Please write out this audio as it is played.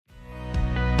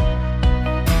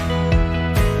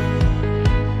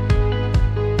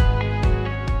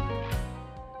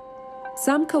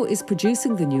Samco is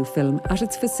producing the new film at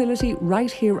its facility right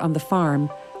here on the farm,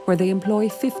 where they employ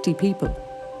 50 people.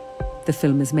 The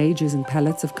film is made using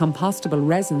pellets of compostable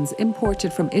resins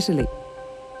imported from Italy.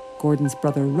 Gordon's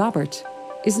brother Robert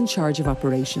is in charge of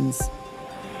operations.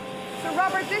 So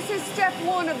Robert, this is step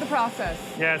one of the process.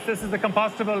 Yes, this is the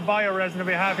compostable bioresin that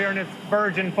we have here in its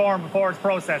virgin form before it's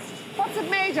processed. What's it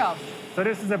made of? So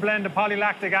this is a blend of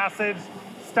polylactic acid,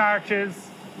 starches,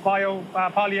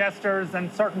 polyesters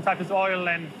and certain types of oil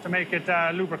to make it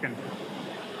lubricant.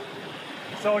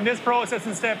 So in this process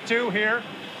in step 2 here,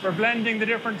 we're blending the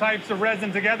different types of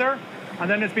resin together, and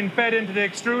then it's been fed into the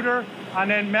extruder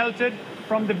and then melted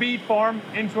from the bead form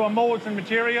into a molten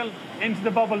material, into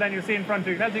the bubble then you see in front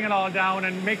of you, melting it all down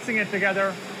and mixing it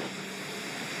together.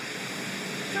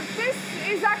 So this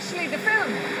is actually the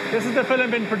film? This is the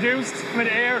film being produced with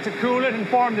air to cool it and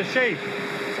form the shape.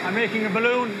 I'm making a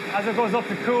balloon as it goes up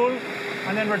to cool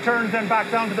and then returns then back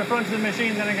down to the front of the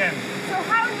machine then again. So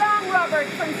how long, Robert,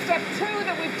 from step 2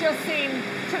 that we've just seen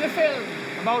to the film?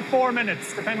 About 4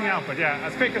 minutes, depending on output, yeah,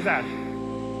 as quick as that.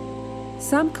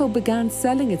 Samco began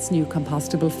selling its new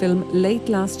compostable film late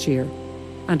last year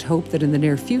and hope that in the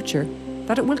near future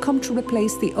that it will come to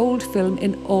replace the old film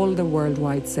in all the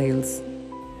worldwide sales.